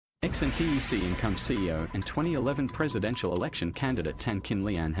Ex-NTUC income CEO and 2011 presidential election candidate Kin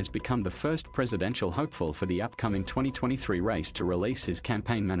Lian has become the first presidential hopeful for the upcoming 2023 race to release his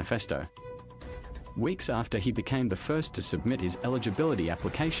campaign manifesto. Weeks after he became the first to submit his eligibility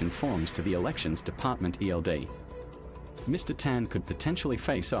application forms to the Elections Department (ELD), Mr. Tan could potentially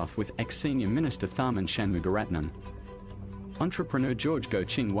face off with ex-senior minister Tharman Shanmugaratnam, entrepreneur George Goh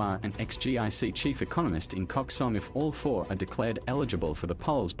Chin Hua and ex-GIC chief economist In Kok Song if all four are declared eligible for the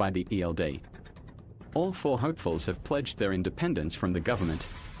polls by the ELD. All four hopefuls have pledged their independence from the government.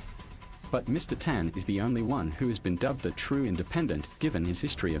 But Mr. Tan is the only one who has been dubbed a true independent, given his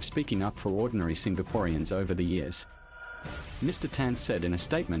history of speaking up for ordinary Singaporeans over the years. Mr. Tan said in a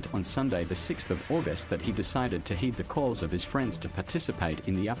statement on Sunday the 6th of August that he decided to heed the calls of his friends to participate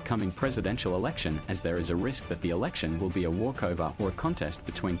in the upcoming presidential election, as there is a risk that the election will be a walkover or a contest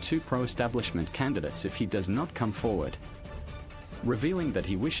between two pro-establishment candidates if he does not come forward, revealing that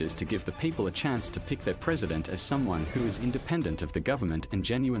he wishes to give the people a chance to pick their president as someone who is independent of the government and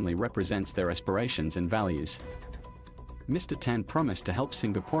genuinely represents their aspirations and values. Mr. Tan promised to help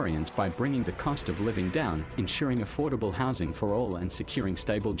Singaporeans by bringing the cost of living down, ensuring affordable housing for all and securing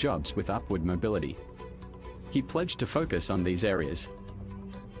stable jobs with upward mobility. He pledged to focus on these areas,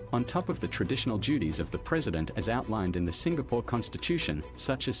 on top of the traditional duties of the president as outlined in the Singapore Constitution,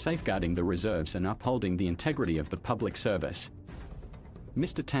 such as safeguarding the reserves and upholding the integrity of the public service.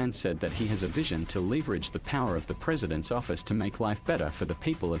 Mr. Tan said that he has a vision to leverage the power of the president's office to make life better for the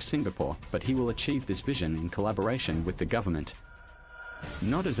people of Singapore, but he will achieve this vision in collaboration with the government,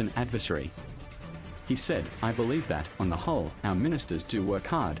 not as an adversary. He said, "I believe that, on the whole, our ministers do work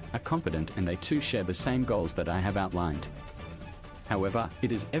hard, are competent, and they too share the same goals that I have outlined. However,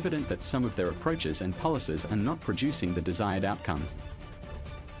 it is evident that some of their approaches and policies are not producing the desired outcome.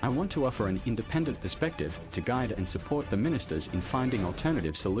 I want to offer an independent perspective to guide and support the ministers in finding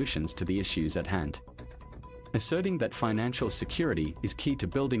alternative solutions to the issues at hand," asserting that financial security is key to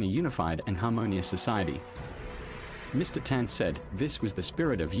building a unified and harmonious society. Mr. Tan said, "This was the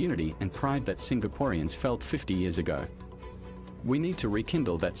spirit of unity and pride that Singaporeans felt 50 years ago. We need to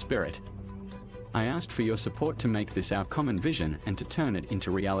rekindle that spirit. I asked for your support to make this our common vision and to turn it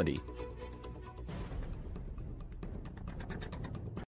into reality."